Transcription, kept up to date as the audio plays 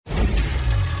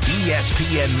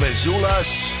ESPN Missoula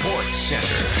Sports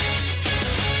Center.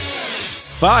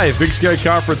 5 Big Sky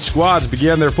Conference squads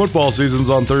began their football seasons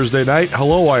on Thursday night.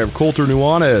 Hello, I am Colter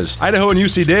Nuanez. Idaho and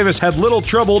UC Davis had little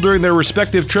trouble during their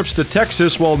respective trips to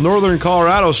Texas, while Northern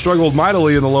Colorado struggled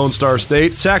mightily in the Lone Star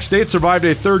State. Sac State survived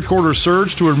a third-quarter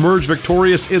surge to emerge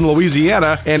victorious in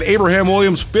Louisiana, and Abraham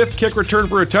Williams' 5th kick return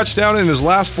for a touchdown in his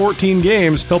last 14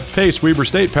 games helped pace Weber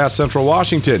State past Central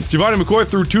Washington. Giovanni McCoy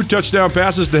threw 2 touchdown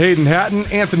passes to Hayden Hatton.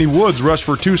 Anthony Woods rushed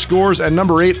for 2 scores, and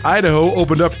number 8 Idaho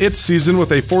opened up its season with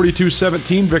a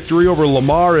 42-17 victory over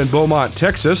Lamar in Beaumont,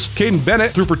 Texas. Caden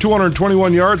Bennett threw for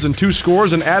 221 yards and 2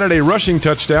 scores and added a rushing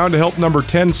touchdown to help number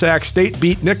 10 Sac State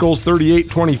beat Nichols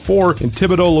 38-24 in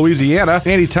Thibodaux, Louisiana.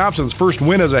 Andy Thompson's first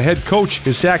win as a head coach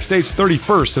is Sac State's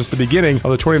 31st since the beginning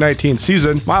of the 2019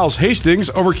 season. Miles Hastings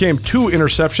overcame 2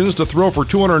 interceptions to throw for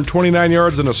 229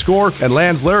 yards and a score, and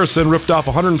Lance Larison ripped off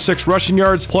 106 rushing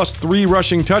yards plus 3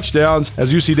 rushing touchdowns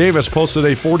as UC Davis posted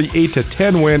a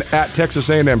 48-10 win at Texas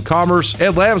A&M Commerce.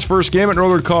 Ed Lamb's first game at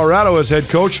Northern Colorado as head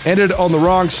coach ended on the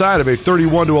wrong side of a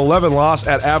 31-11 loss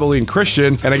at Abilene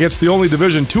Christian, and against the only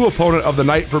Division II opponent of the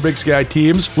night for Big Sky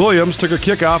teams, Williams took a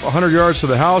kickoff 100 yards to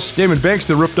the house. Damon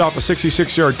Bankston ripped off a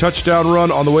 66-yard touchdown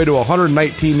run on the way to a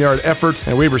 119-yard effort,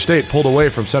 and Weber State pulled away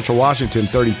from Central Washington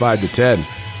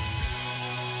 35-10.